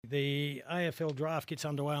The AFL draft gets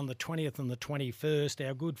underway on the 20th and the 21st.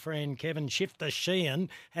 Our good friend Kevin Shifter SHEEHAN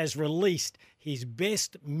has released his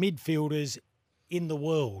best midfielders in the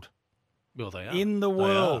world. Well, they are. In the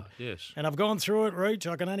world. They are, yes. And I've gone through it, Rooch.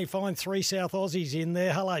 I can only find 3 South Aussies in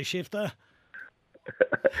there. Hello, Shifter.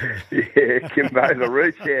 Yeah, Kimbo the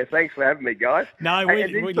Roots. Yeah, thanks for having me, guys. No,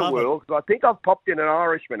 we we the love world. I think I've popped in an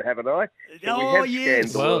Irishman, haven't I? Oh,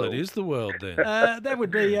 yes. Well, it is the world then. That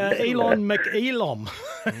would be Elon McElom.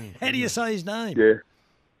 How do you say his name?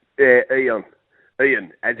 Yeah, Ian.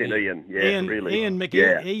 Ian, as in Ian. Yeah, Ian, really. Ian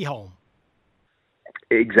McElom.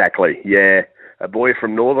 Exactly, yeah. A boy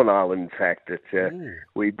from Northern Ireland, in fact. That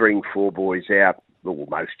we bring 4 boys out. Well,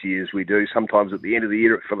 most years we do. Sometimes at the end of the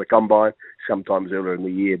year for the combine, sometimes earlier in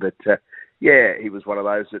the year. But yeah, he was one of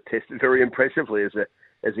those that tested very impressively as a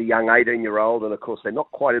young 18-year-old. And of course, they're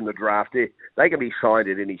not quite in the draft. They can be signed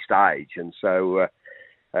at any stage, and so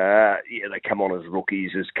they come on as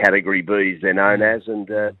rookies, as Category Bs they're known as, and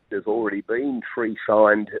there's already been 3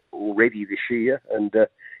 signed already this year. And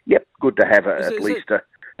yep, good to have at least a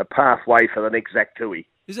pathway for the next Zach Tui.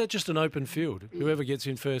 Is that just an open field? Whoever gets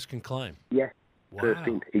in first can claim? Yeah. Wow. First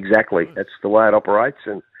in, exactly. That's the way it operates,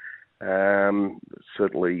 and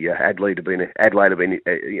certainly Adelaide have been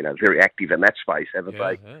very active in that space, haven't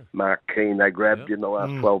they? Yeah. Mark Keane they grabbed in the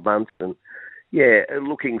last 12 months, and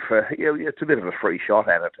looking for it's a bit of a free shot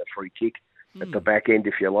at it, a free kick at the back end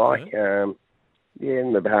if you like. And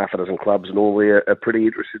the half a dozen clubs normally are pretty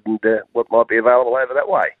interested in what might be available over that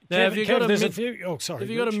way. Now, have you got a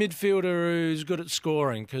midfielder who's good at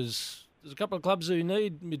scoring? Because there's a couple of clubs who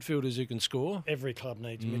need midfielders who can score. Every club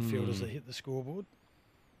needs midfielders that hit the scoreboard.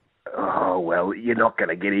 Oh, well, you're not going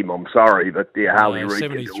to get him, I'm sorry, but Harley Reid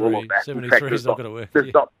can do all of that. 73 is not going to work.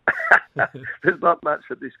 There's not much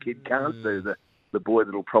that this kid can't do. The boy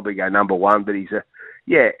that'll probably go number 1, but he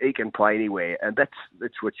can play anywhere, and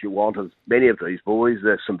that's what you want of many of these boys.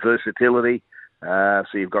 There's some versatility, so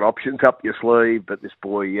you've got options up your sleeve, but this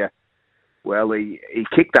boy... he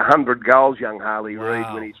kicked 100 goals, young Harley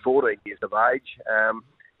Reid, when he's 14 years of age.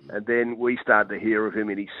 And then we started to hear of him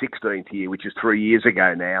in his 16th year, which is 3 years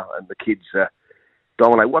ago now. And the kids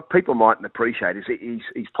dominate. What people mightn't appreciate is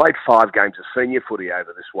he's played 5 games of senior footy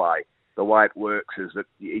over this way. The way it works is that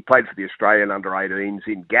he played for the Australian under-18s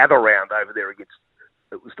in gather round over there against,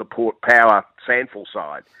 it was the Port Power Sandful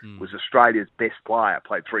side, was Australia's best player,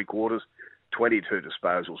 played 3 quarters, 22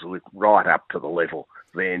 disposals, right up to the level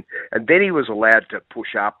then. And then he was allowed to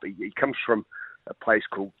push up. He comes from a place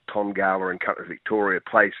called Tongala in country Victoria,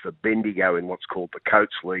 plays for Bendigo in what's called the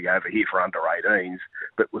Coates League over here for under-18s,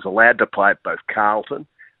 but was allowed to play at both Carlton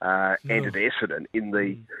and at Essendon in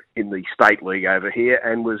the State League over here,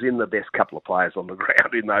 and was in the best couple of players on the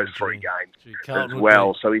ground in those 3 games as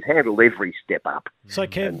well. So he's handled every step up. So,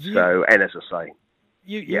 Kev, and as I say,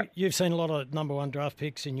 you've seen a lot of number 1 draft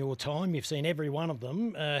picks in your time. You've seen every one of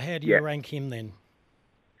them. How do you rank him then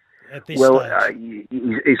at this stage?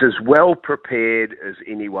 He's as well prepared as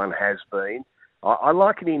anyone has been. I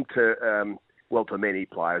liken him to, to many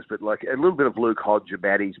players, but like a little bit of Luke Hodge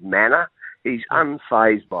about his manner. He's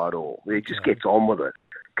unfazed by it all. He just gets on with it.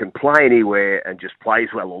 Can play anywhere and just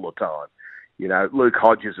plays well all the time. You know, Luke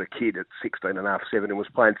Hodge as a kid at 16 and a half, 17, was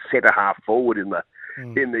playing centre half forward in the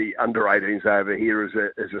under-18s over here as a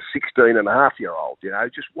 16 and a half year old. You know,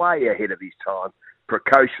 just way ahead of his time.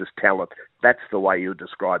 Precocious talent. That's the way you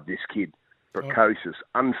describe this kid. Precocious,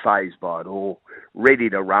 unfazed by it all, ready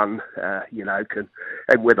to run. And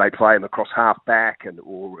whether they play him across half back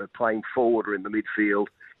or playing forward or in the midfield,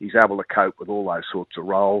 he's able to cope with all those sorts of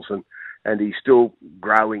roles. And he's still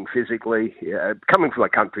growing physically. Coming from a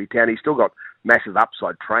country town, he's still got massive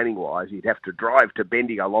upside training-wise. He'd have to drive to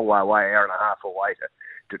Bendigo a long way away, hour and a half away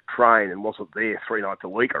to train, and wasn't there 3 nights a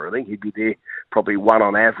week, or I think he'd be there probably 1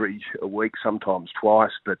 on average a week, sometimes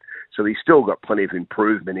twice. But so he's still got plenty of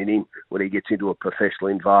improvement in him when he gets into a professional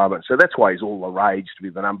environment. So that's why he's all the rage to be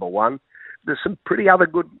the number 1. There's some pretty other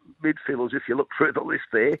good midfielders if you look through the list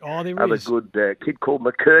there. Oh, there other is. Good kid called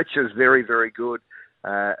McKercher is very, very good.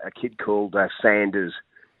 A kid called Sanders,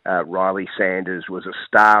 Riley Sanders, was a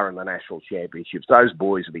star in the national championships. Those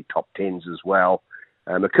boys will be top 10s as well.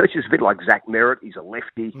 McKercher's a bit like Zach Merritt. He's a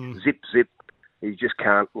lefty, zip. He just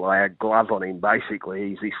can't lay a glove on him,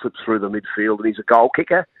 basically. He slips through the midfield, and he's a goal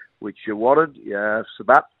kicker, which you wanted.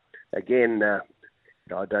 But again,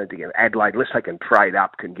 I don't think Adelaide, unless they can trade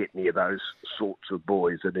up, can get near those sorts of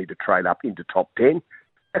boys that need to trade up into top 10.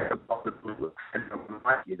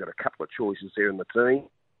 You've got a couple of choices there in the team.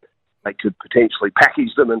 they could potentially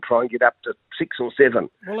package them and try and get up to 6 or 7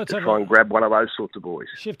 Well, to try and grab one of those sorts of boys.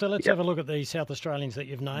 Shifter, let's have a look at these South Australians that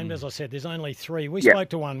you've named. As I said, there's only 3. We Yep. spoke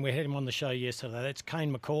to one. We had him on the show yesterday. That's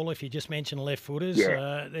Kane McCauliffe. You just mentioned left footers.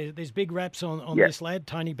 Yeah. There's big raps on Yeah. this lad.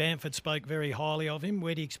 Tony Bamford spoke very highly of him.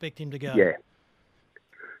 Where do you expect him to go?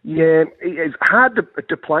 Yeah, it's hard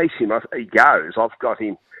to place him. He goes. I've got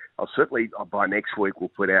him. I'll certainly, by next week,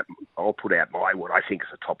 I'll put out my, what I think is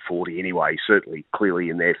a top 40 anyway, certainly clearly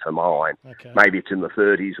in there for mine. Okay. Maybe it's in the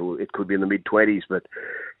 30s or it could be in the mid-20s, but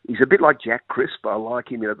he's a bit like Jack Crisp. I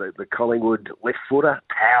like him, the Collingwood left footer,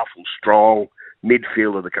 powerful, strong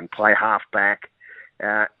midfielder that can play half-back.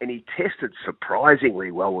 And he tested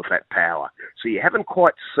surprisingly well with that power. So you haven't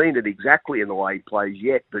quite seen it exactly in the way he plays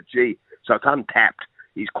yet, but gee, so it's untapped.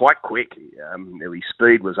 He's quite quick. His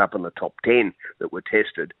speed was up in the top 10 that were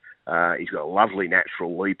tested. He's got a lovely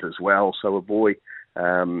natural leap as well. So a boy,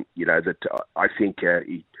 that I think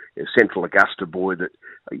a Central Augusta boy that,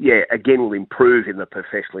 again will improve in the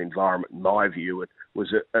professional environment in my view. It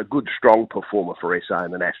was a good, strong performer for SA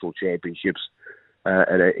in the national championships.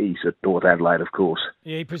 And he's at North Adelaide, of course.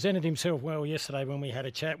 Yeah, he presented himself well yesterday when we had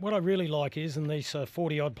a chat. What I really like is, in these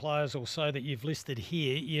 40-odd players or so that you've listed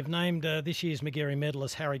here, you've named this year's Magarey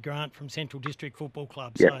medalist Harry Grant from Central District Football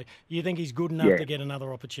Club. Yeah. So you think he's good enough to get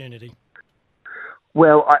another opportunity?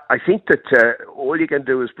 Well, I think that all you can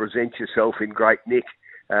do is present yourself in great nick.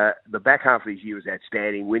 The back half of his year was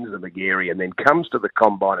outstanding, wins the Magarey, and then comes to the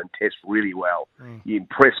combine and tests really well. You're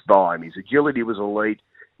impressed by him. His agility was elite.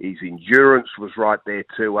 His endurance was right there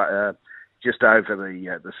too, just over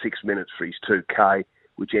the 6 minutes for his 2K,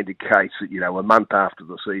 which indicates that, a month after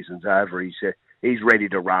the season's over, he's ready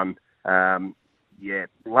to run.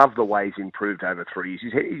 Love the way he's improved over 3 years.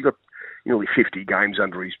 He's got nearly 50 games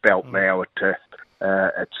under his belt now at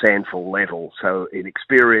SANFL level. So an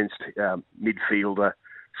experienced midfielder,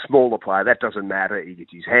 smaller player, that doesn't matter. He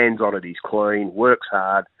gets his hands on it, he's clean, works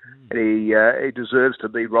hard, and he deserves to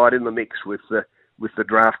be right in the mix with the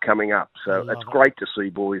draft coming up. So it's great to see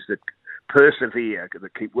boys that persevere,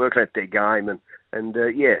 that keep working at their game. And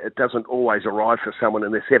it doesn't always arrive for someone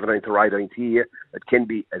in their 17th or 18th year. It can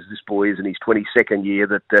be, as this boy is in his 22nd year,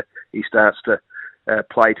 that he starts to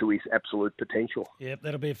play to his absolute potential. Yep,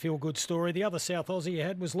 that'll be a feel-good story. The other South Aussie you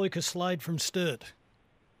had was Lucas Slade from Sturt.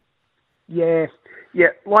 Yeah,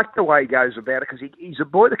 like the way he goes about it, because he's a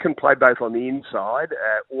boy that can play both on the inside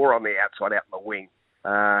or on the outside, out in the wing.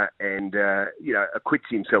 Acquits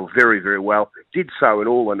himself very, very well. Did so in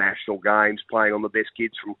all the national games, playing on the best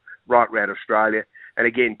kids from right around Australia, and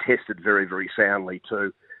again tested very, very soundly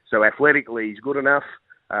too. So athletically, he's good enough.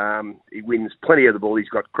 He wins plenty of the ball. He's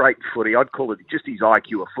got great footy. I'd call it just his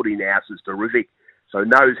IQ of footy now is terrific. So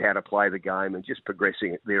knows how to play the game and just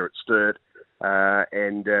progressing it there at Sturt.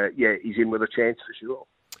 He's in with a chance for sure.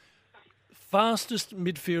 Fastest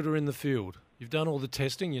midfielder in the field. You've done all the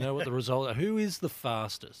testing, you know what the result is. Who is the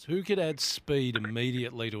fastest? Who could add speed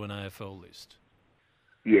immediately to an AFL list?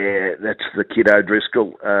 Yeah, that's the kid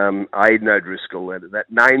O'Driscoll, Aidan O'Driscoll.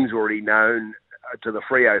 That name's already known to the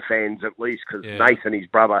Freo fans at least, because Nathan, his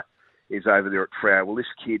brother, is over there at Freo. Well, this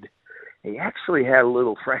kid, he actually had a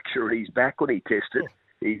little fracture in his back when he tested.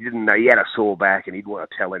 He didn't know. He had a sore back and he didn't want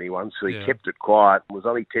to tell anyone, so he kept it quiet and was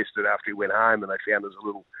only tested after he went home, and they found there's a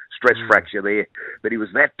little stress fracture there. But he was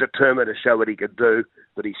that determined to show what he could do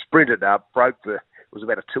that he sprinted up, it was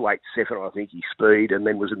about a 2.87, I think, his speed, and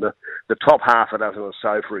then was in the top half a dozen or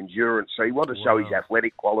so for endurance. So he wanted to show his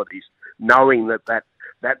athletic qualities, knowing that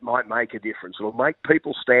might make a difference. It'll make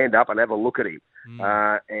people stand up and have a look at him.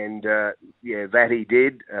 That he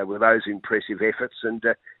did with those impressive efforts, and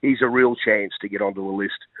he's a real chance to get onto a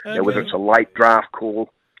list, whether it's a late draft call.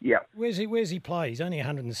 Yeah. Where's he play? He's only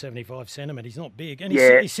 175 centimetres. He's not big. And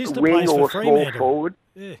his sister wing plays or for small Fremantle. Forward.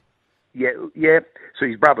 Yeah. So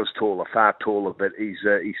his brother's taller, far taller, but his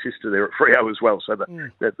sister there at Freo as well. So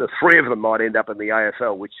the three of them might end up in the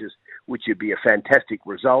AFL, which would be a fantastic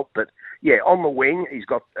result. But on the wing, he's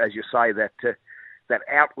got, as you say, that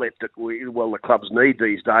outlet that the clubs need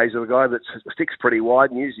these days, of a guy that sticks pretty wide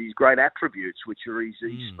and uses his great attributes, which are his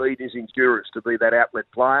speed, his endurance, to be that outlet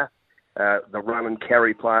player, the run and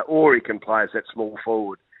carry player, or he can play as that small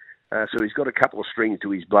forward. So he's got a couple of strings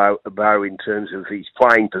to his bow in terms of his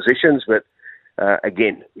playing positions, but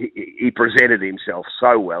again, he presented himself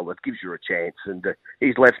so well that gives you a chance, and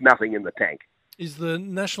he's left nothing in the tank. Is the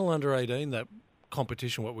National Under-18, that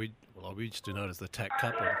competition, we used to know it as the TAC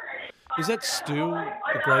Cup, is that still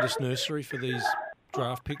the greatest nursery for these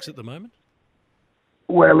draft picks at the moment?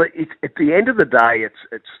 Well, at the end of the day,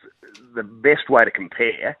 it's the best way to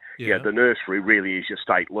compare. The nursery really is your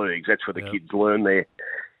state leagues. That's where the kids learn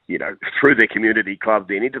through their community club,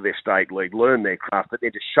 then into their state league, learn their craft, but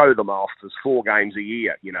then to show them off. There's 4 games a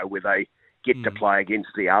year, where they get to play against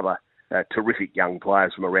the other terrific young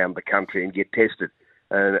players from around the country and get tested.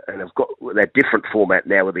 And have got that different format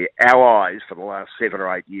now where our eyes for the last 7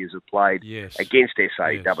 or 8 years have played against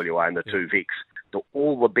SAWA and the 2 Vics.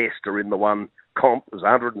 All the best are in the one comp. There's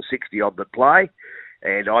 160 odd that play.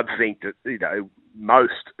 And I'd think that,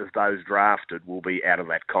 most of those drafted will be out of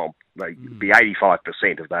that comp. Be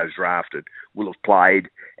 85% of those drafted will have played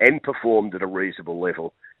and performed at a reasonable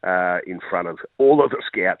level in front of all of the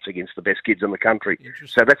scouts against the best kids in the country.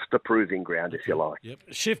 So that's the proving ground, if you like. Yep.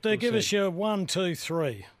 Shifter, give us your 1, 2,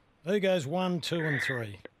 3. Who goes 1, 2 and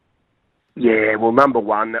 3? Yeah, well, number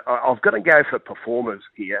 1, I've got to go for performers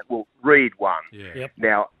here. Well, Reed won. Yeah. Yep.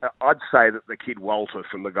 Now, I'd say that the kid Walter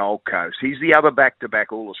from the Gold Coast, he's the other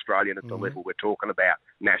back-to-back All-Australian at the level we're talking about,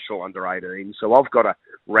 national under-18. So I've got to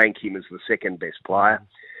rank him as the second best player.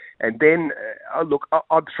 And then,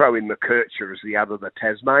 I'd throw in McKercher as the other, the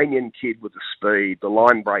Tasmanian kid with the speed, the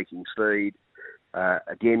line-breaking speed.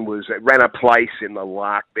 Again, ran a place in the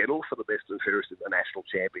Lark Medal for the best and fairest at the National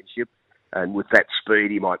Championship. And with that speed,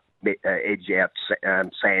 he might edge out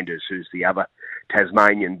Sanders, who's the other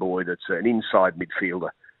Tasmanian boy that's an inside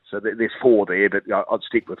midfielder. So there's 4 there, but I'd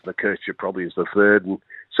stick with McKercher probably as the third. And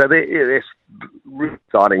so they're really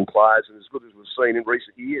exciting players and as good as we've seen in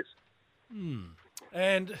recent years.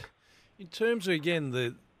 And in terms of, again,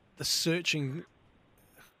 the searching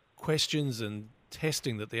questions and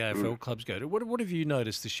testing that the AFL clubs go to, what have you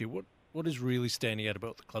noticed this year? What is really standing out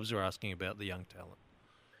about what the clubs are asking about the young talent?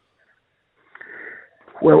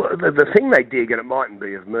 Well, the thing they dig, and it mightn't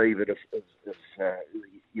be of me, but if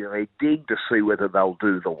they dig to see whether they'll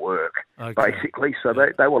do the work, basically. So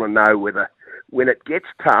they want to know whether, when it gets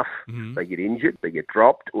tough, they get injured, they get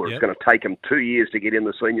dropped, or it's going to take them 2 years to get in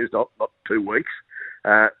the seniors, not 2 weeks.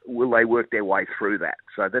 Will they work their way through that?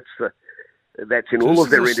 So that's in all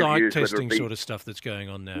of their interviews. Psych testing sort of stuff that's going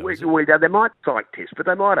on now. They might psych test, but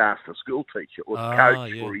they might ask the school teacher or the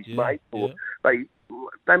coach or his mate, or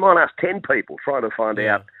they might ask 10 people trying to find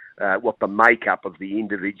out what the makeup of the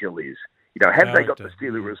individual is. Have they got the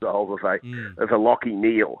steely resolve of a Lockie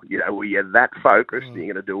Neal? Where you're that focused, and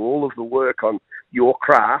you're going to do all of the work on your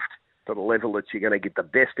craft to the level that you're going to get the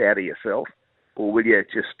best out of yourself, or will you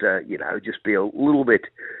just be a little bit,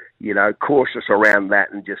 cautious around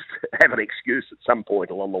that and just have an excuse at some point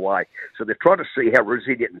along the way? So they're trying to see how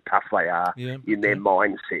resilient and tough they are in their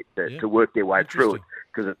mindset to work their way through it.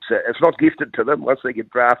 Because it's not gifted to them. Once they get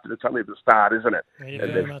drafted, it's only the start, isn't it? Yeah,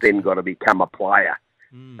 and they've then got to become a player.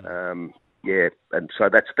 And so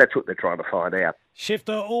that's what they're trying to find out.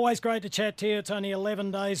 Shifter, always great to chat to you. It's only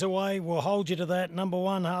 11 days away. We'll hold you to that. Number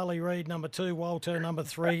 1, Harley Reid. Number 2, Walter. Number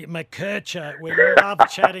 3, McKercher. We love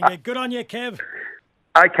chatting you. Good on you, Kev.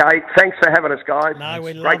 Okay, thanks for having us, guys. No,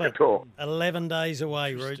 we love Great it. to talk. 11 days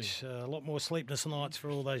away, Rooch. A lot more sleepless nights for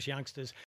all those youngsters.